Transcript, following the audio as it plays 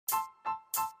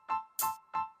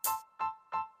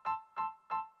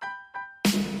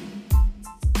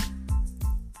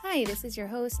Hi, this is your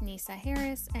host, Nisa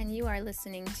Harris, and you are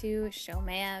listening to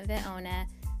Shomea Ve'ona,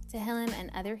 Tehillim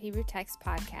and Other Hebrew Text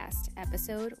Podcast,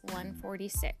 episode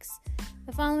 146.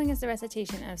 The following is the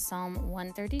recitation of Psalm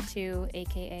 132,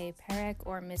 aka Perek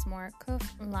or Mizmor Kuf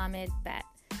Lamed Bet.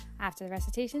 After the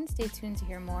recitation, stay tuned to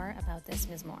hear more about this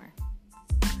mizmor.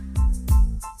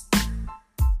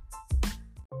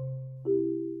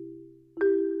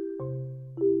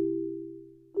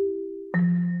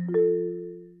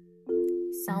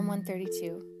 Psalm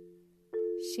 132.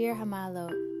 Shir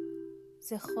Hamalot.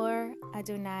 Zechor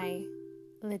Adonai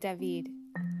LeDavid.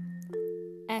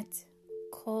 Et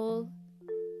Kol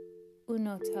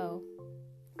Unoto.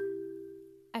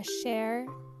 Asher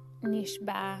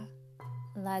Nishba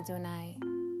LaDonai.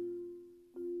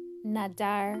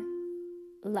 Nadar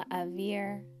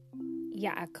LaAvir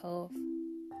Yaakov.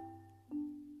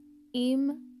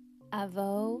 Im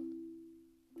Avo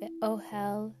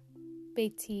Be'ohel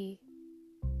Beiti.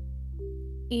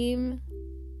 Im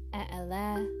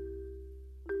E'eleh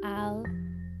Al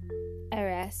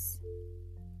Eres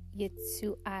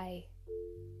Yitzuai.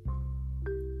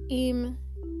 Im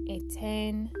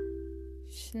Eten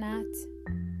Shnat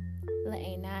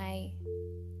Le'enai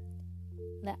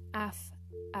Le'af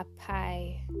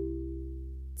Apai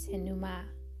Tenuma.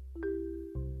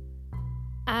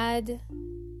 Ad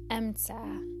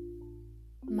Emtza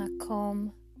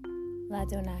Makom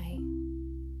LaDonai.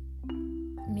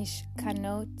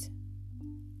 Mishkanot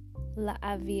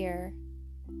La'avir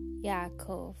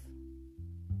Yaakov.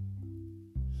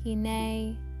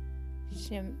 Hine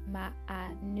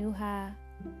Shema'anuha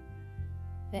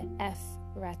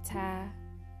Ve'efrata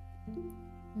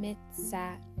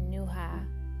Mitzanuha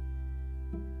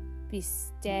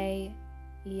Biste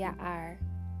Ya'ar.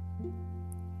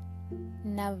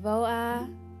 Navoa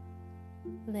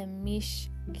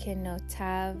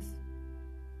Lemishkenotav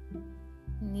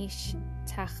Nish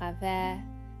Tachave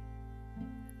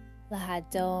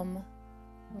Lahadom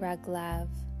Raglav.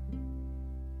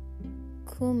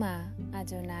 Kuma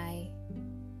Adonai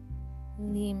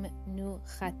Lim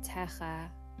Nuchatecha.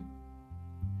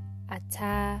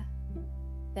 Ata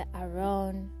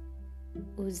Ve'aron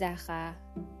Uzecha.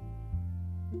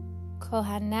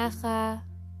 Kohanecha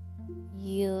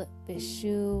Yil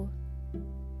Beshu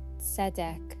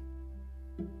Tzedek.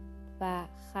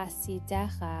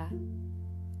 V'chasidecha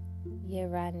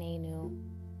Yeranenu.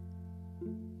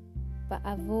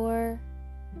 Ba'avur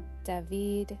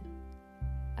David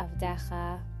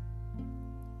Avdecha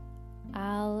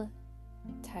Al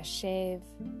Tashev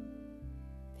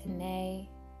Pnei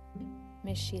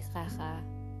Mishichecha.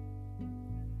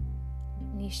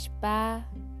 Nishba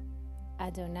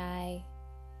Adonai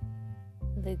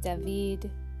LeDavid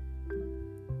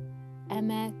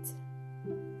Emet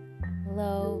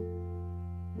Lo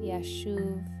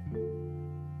Yashuv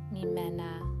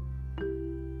Mimena.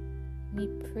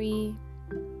 Mipri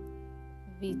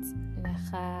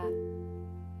Vitnecha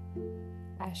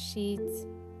Ashit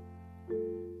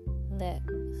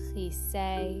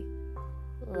Lechisei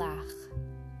Lach.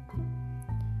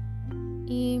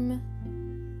 Im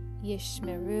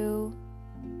Yishmeru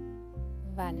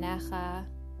Vanecha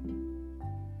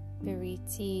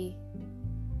Beriti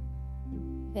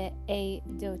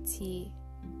Ve'edoti.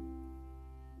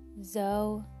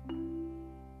 Zo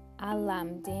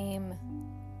Alamdim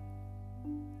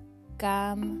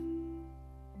Gam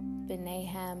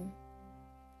Benehem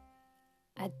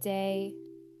Adei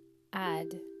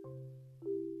Ad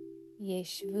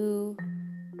Yeshvu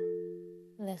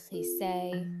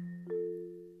Lechisei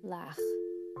Lach.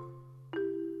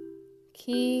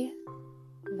 Ki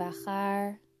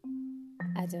Vachar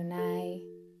Adonai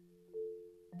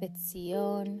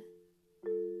Betzion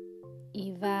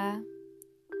Iva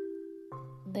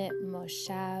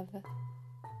Moshav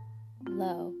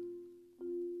Lo.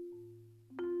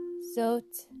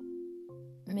 Zot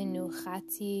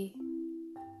Menuchati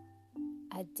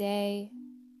Adei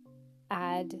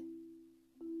Ad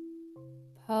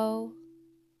Po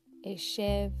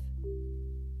Eshev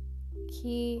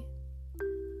Ki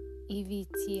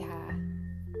Ivitiha.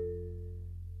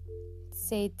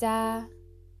 Seda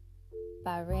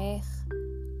Barech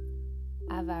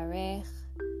Avarech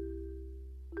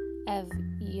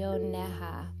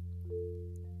Evyoneha.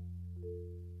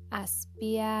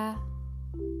 Aspia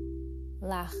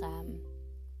Lachem.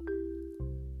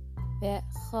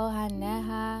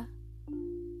 Ve'chohaneha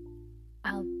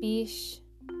Albish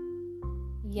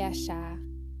Yesha.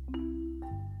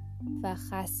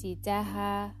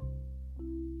 V'chasideha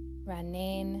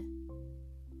Ranen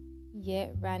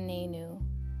Yeranenu.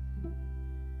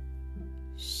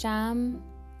 Sham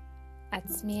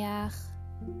Atzmiach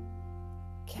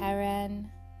Karen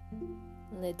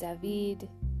LeDavid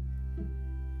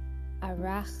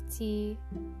arachti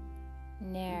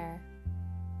ner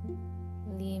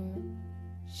lim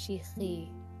shichi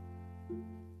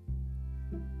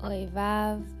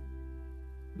oivav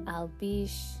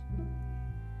albish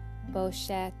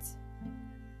boshet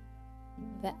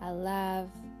ve'alav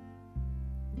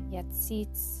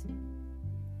yatzitz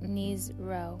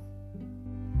nizro.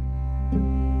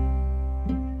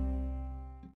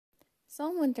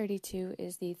 Psalm 132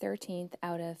 is the 13th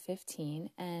out of 15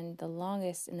 and the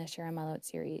longest in the Shira Malot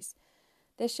series.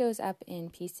 This shows up in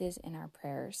pieces in our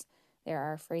prayers. There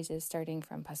are phrases starting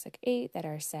from Pasuk 8 that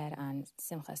are said on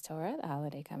Simchas Torah, the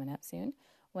holiday coming up soon,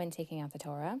 when taking out the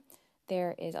Torah.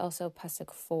 There is also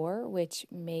Pasuk 4, which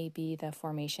may be the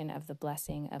formation of the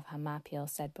blessing of Hamapil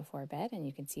said before bed, and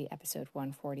you can see episode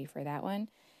 140 for that one.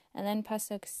 And then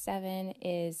Pasuk 7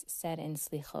 is said in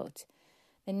Slichot.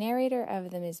 The narrator of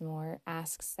the mizmor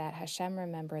asks that Hashem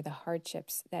remember the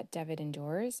hardships that David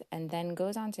endures, and then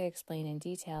goes on to explain in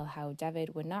detail how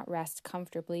David would not rest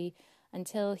comfortably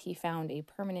until he found a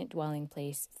permanent dwelling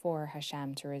place for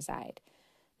Hashem to reside.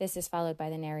 This is followed by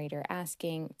the narrator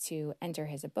asking to enter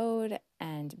his abode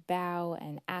and bow,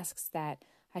 and asks that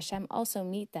Hashem also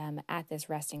meet them at this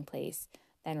resting place,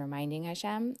 then reminding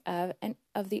Hashem of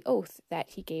the oath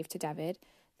that he gave to David,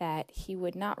 that he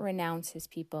would not renounce his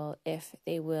people if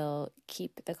they will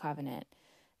keep the covenant.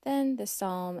 Then the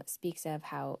psalm speaks of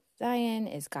how Zion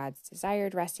is God's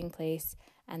desired resting place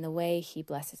and the way he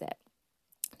blesses it.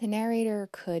 The narrator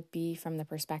could be from the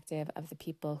perspective of the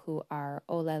people who are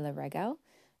Oleh Regel,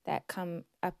 that come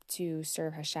up to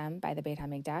serve Hashem by the Beit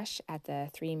HaMikdash at the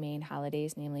three main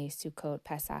holidays, namely Sukkot,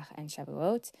 Pesach, and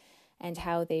Shavuot, and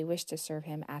how they wish to serve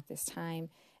him at this time.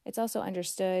 It's also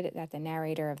understood that the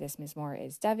narrator of this mizmor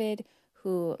is David,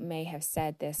 who may have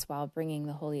said this while bringing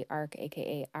the Holy Ark,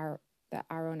 aka the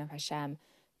Aron of Hashem,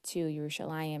 to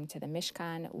Yerushalayim, to the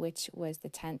Mishkan, which was the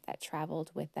tent that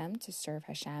traveled with them to serve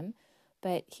Hashem.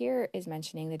 But here is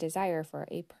mentioning the desire for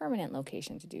a permanent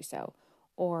location to do so,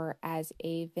 or as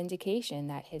a vindication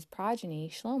that his progeny,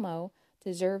 Shlomo,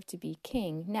 deserved to be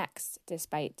king next,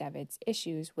 despite David's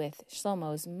issues with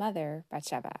Shlomo's mother,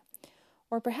 Bathsheba.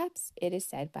 Or perhaps it is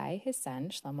said by his son,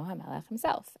 Shlomo HaMelech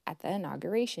himself, at the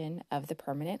inauguration of the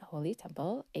permanent Holy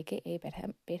Temple, aka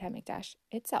Beit HaMikdash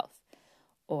itself.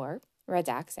 Or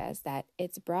Radak says that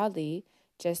it's broadly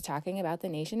just talking about the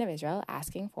nation of Israel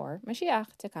asking for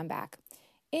Mashiach to come back.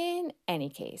 In any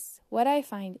case, what I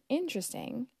find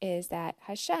interesting is that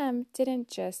Hashem didn't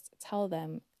just tell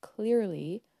them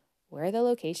clearly where the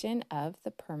location of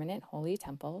the permanent Holy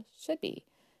Temple should be.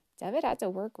 David had to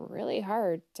work really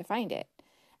hard to find it.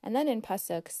 And then in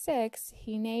Pasuk 6,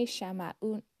 Hine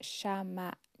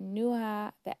Shamanuha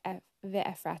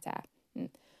ve'Ephrata.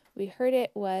 We heard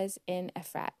it was in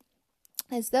Ephrat,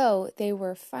 as though they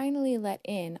were finally let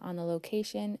in on the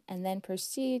location and then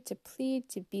proceed to plead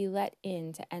to be let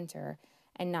in to enter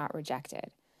and not rejected.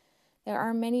 There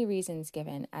are many reasons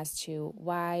given as to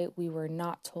why we were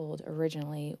not told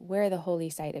originally where the holy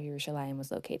site of Yerushalayim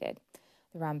was located.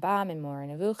 The Rambam in Moreh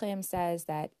Nevuchim says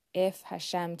that if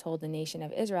Hashem told the nation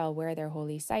of Israel where their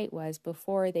holy site was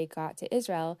before they got to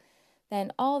Israel,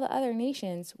 then all the other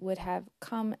nations would have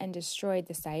come and destroyed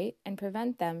the site and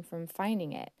prevent them from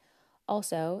finding it.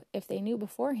 Also, if they knew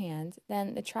beforehand,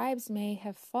 then the tribes may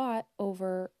have fought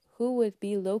over who would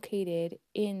be located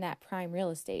in that prime real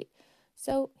estate.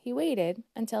 So he waited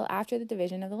until after the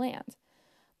division of the land.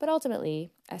 But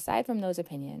ultimately, aside from those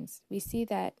opinions, we see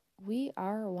that we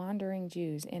are wandering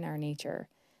Jews in our nature,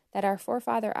 that our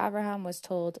forefather Abraham was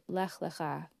told, Lech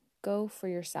Lecha, go for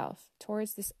yourself,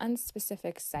 towards this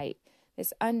unspecific site,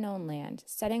 this unknown land,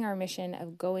 setting our mission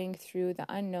of going through the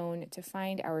unknown to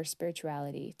find our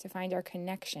spirituality, to find our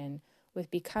connection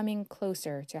with becoming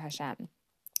closer to Hashem.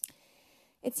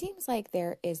 It seems like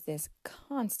there is this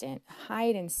constant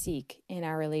hide and seek in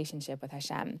our relationship with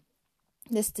Hashem.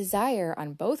 This desire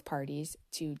on both parties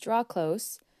to draw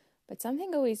close, but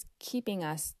something always keeping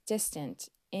us distant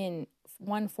in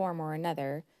one form or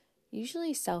another,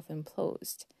 usually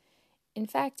self-imposed. In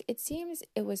fact, it seems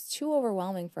it was too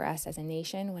overwhelming for us as a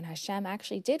nation when Hashem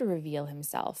actually did reveal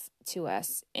himself to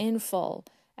us in full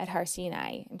at Har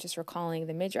Sinai. I'm just recalling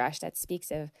the Midrash that speaks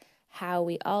of how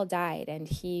we all died and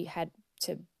he had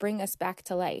to bring us back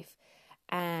to life.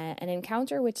 An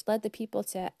encounter which led the people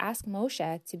to ask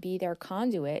Moshe to be their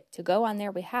conduit, to go on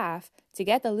their behalf, to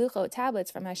get the Luchot tablets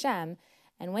from Hashem.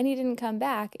 And when he didn't come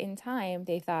back in time,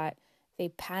 they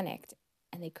panicked.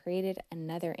 And they created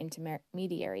another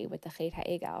intermediary with the Chet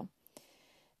HaEgel.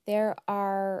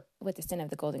 With the sin of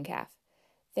the golden calf.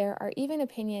 There are even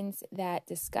opinions that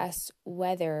discuss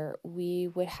whether we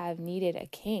would have needed a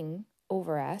king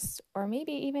over us, or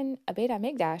maybe even a Beit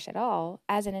HaMikdash at all,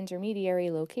 as an intermediary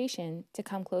location to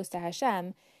come close to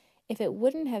Hashem, if it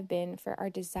wouldn't have been for our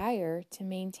desire to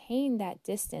maintain that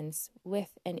distance with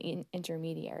an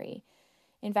intermediary.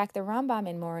 In fact, the Rambam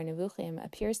in Moreh Nevuchim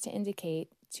appears to indicate,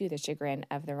 to the chagrin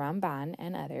of the Ramban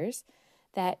and others,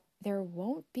 that there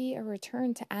won't be a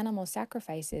return to animal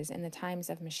sacrifices in the times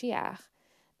of Mashiach,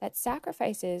 that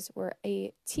sacrifices were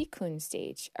a tikkun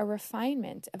stage, a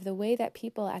refinement of the way that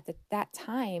people at that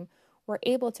time were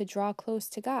able to draw close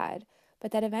to God,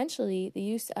 but that eventually the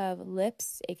use of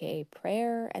lips, aka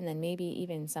prayer, and then maybe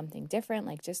even something different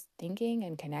like just thinking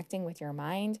and connecting with your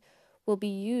mind, will be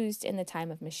used in the time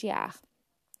of Mashiach.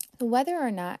 Whether or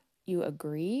not you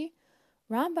agree,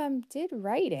 Rambam did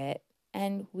write it,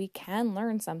 and we can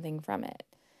learn something from it.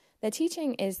 The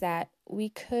teaching is that we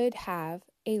could have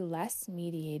a less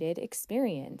mediated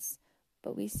experience,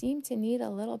 but we seem to need a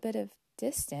little bit of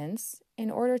distance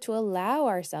in order to allow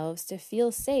ourselves to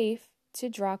feel safe to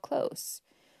draw close.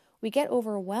 We get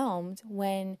overwhelmed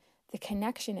when the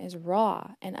connection is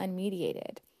raw and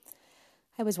unmediated.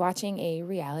 I was watching a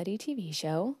reality TV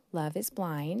show, Love is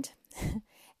Blind,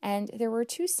 and there were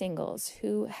two singles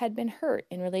who had been hurt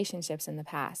in relationships in the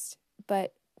past,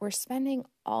 but were spending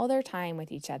all their time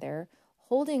with each other,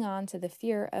 holding on to the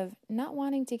fear of not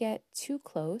wanting to get too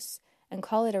close and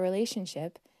call it a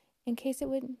relationship in case it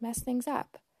would mess things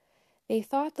up. They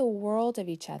thought the world of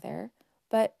each other,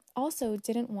 but also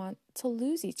didn't want to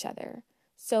lose each other.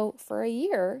 So for a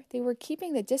year, they were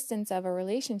keeping the distance of a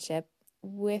relationship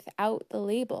without the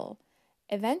label.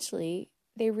 Eventually,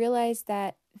 they realized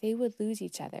that they would lose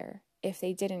each other if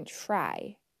they didn't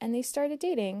try, and they started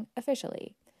dating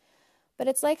officially. But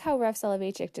it's like how Rav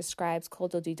Soloveitchik describes Kol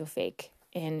Dodi Dofek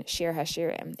in Shir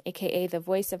HaShirim, aka The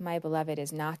Voice of My Beloved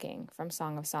is Knocking from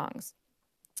Song of Songs.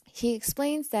 He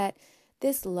explains that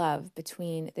this love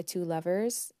between the two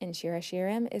lovers in Shir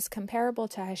HaShirim is comparable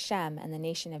to Hashem and the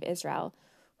nation of Israel,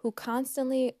 who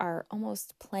constantly are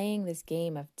almost playing this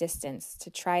game of distance to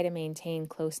try to maintain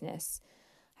closeness.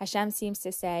 Hashem seems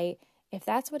to say, if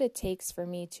that's what it takes for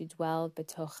me to dwell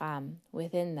betocham,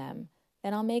 within them,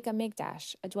 then I'll make a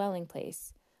mikdash, a dwelling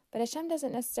place. But Hashem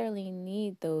doesn't necessarily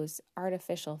need those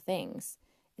artificial things.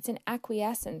 It's an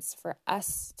acquiescence for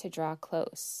us to draw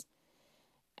close.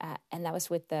 And that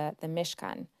was with the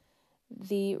Mishkan.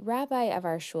 The rabbi of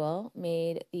our shul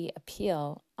made the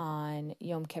appeal on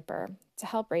Yom Kippur to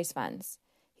help raise funds.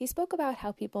 He spoke about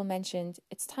how people mentioned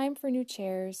it's time for new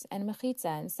chairs and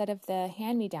mechitza instead of the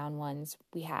hand-me-down ones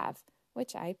we have,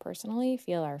 which I personally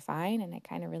feel are fine, and I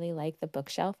kind of really like the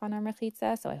bookshelf on our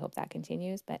mechitza, so I hope that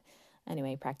continues, but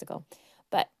anyway, practical.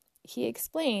 But he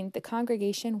explained the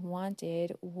congregation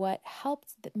wanted what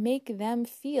helped make them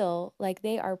feel like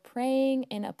they are praying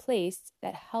in a place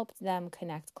that helped them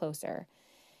connect closer.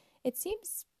 It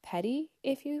seems petty,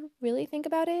 if you really think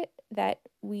about it, that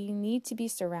we need to be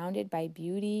surrounded by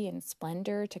beauty and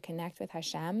splendor to connect with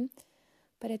Hashem,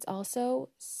 but it's also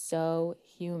so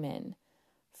human.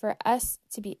 For us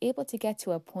to be able to get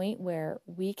to a point where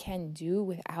we can do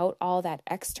without all that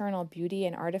external beauty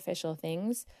and artificial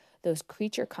things, those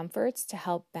creature comforts to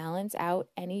help balance out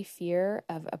any fear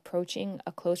of approaching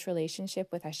a close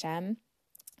relationship with Hashem,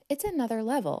 it's another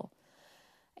level.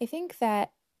 I think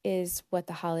that is what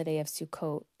the holiday of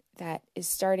Sukkot that is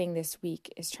starting this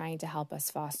week is trying to help us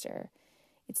foster.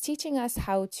 It's teaching us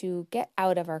how to get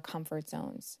out of our comfort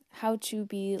zones, how to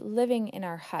be living in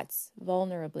our huts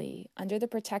vulnerably under the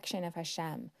protection of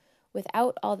Hashem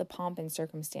without all the pomp and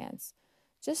circumstance.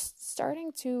 Just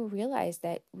starting to realize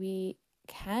that we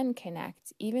can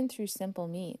connect even through simple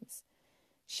means.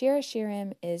 Shir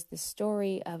HaShirim is the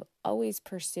story of always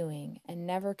pursuing and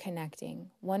never connecting.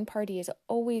 One party is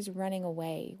always running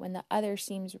away when the other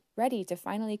seems ready to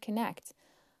finally connect,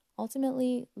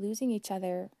 ultimately losing each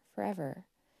other forever.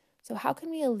 So how can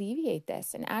we alleviate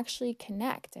this and actually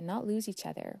connect and not lose each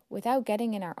other without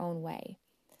getting in our own way?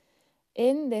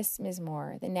 In this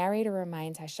mizmor, the narrator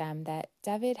reminds Hashem that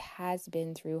David has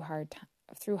been through hard,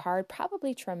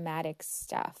 probably traumatic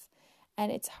stuff,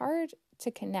 and it's hard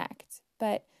to connect.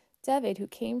 But David, who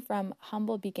came from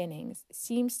humble beginnings,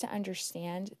 seems to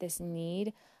understand this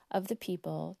need of the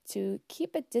people to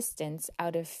keep a distance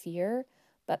out of fear,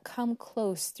 but come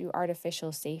close through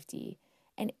artificial safety,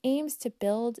 and aims to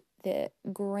build the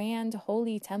grand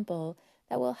holy temple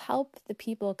that will help the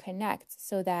people connect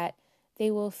so that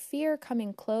they will fear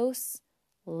coming close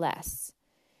less.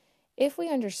 If we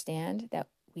understand that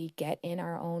we get in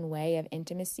our own way of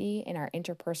intimacy in our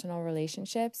interpersonal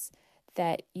relationships,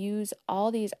 that use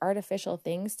all these artificial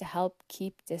things to help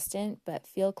keep distant but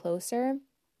feel closer,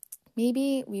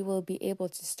 maybe we will be able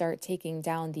to start taking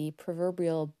down the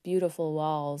proverbial beautiful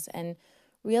walls and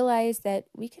realize that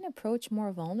we can approach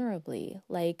more vulnerably,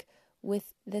 like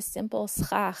with the simple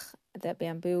schach, the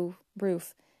bamboo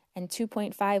roof, and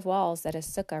 2.5 walls that a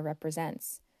sukkah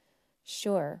represents.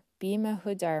 Sure, be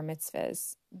mehudar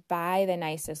mitzvahs, buy the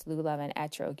nicest lulav and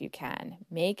etrog you can,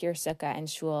 make your sukkah and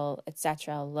shul,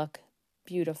 etc. look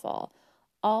beautiful,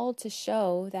 all to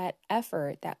show that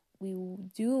effort that we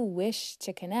do wish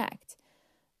to connect.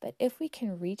 But if we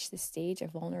can reach the stage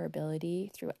of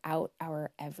vulnerability throughout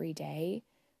our everyday,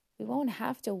 we won't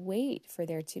have to wait for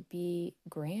there to be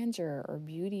grandeur or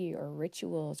beauty or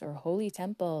rituals or holy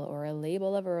temple or a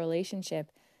label of a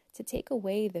relationship to take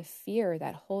away the fear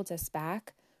that holds us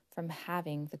back from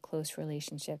having the close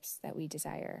relationships that we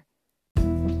desire.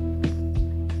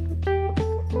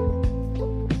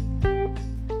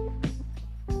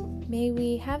 May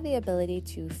we have the ability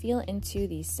to feel into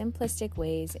these simplistic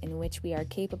ways in which we are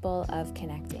capable of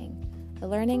connecting. The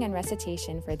learning and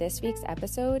recitation for this week's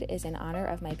episode is in honor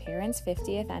of my parents'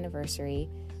 50th anniversary.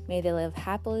 May they live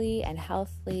happily and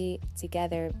healthily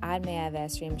together ad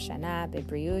 120 shana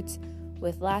b'briut,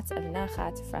 with lots of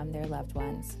nachat from their loved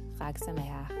ones. Chag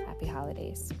Sameach, happy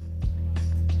holidays.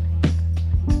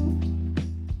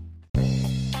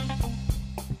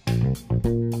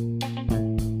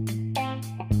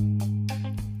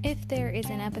 If there is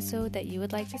an episode that you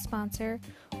would like to sponsor,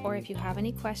 or if you have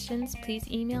any questions, please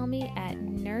email me at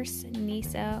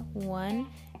nursenisa1,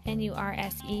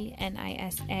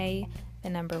 NURSENISA, the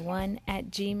number 1,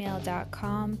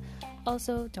 @gmail.com.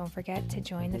 Also, don't forget to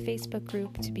join the Facebook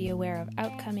group to be aware of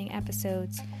upcoming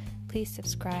episodes. Please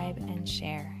subscribe and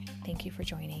share. Thank you for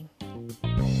joining.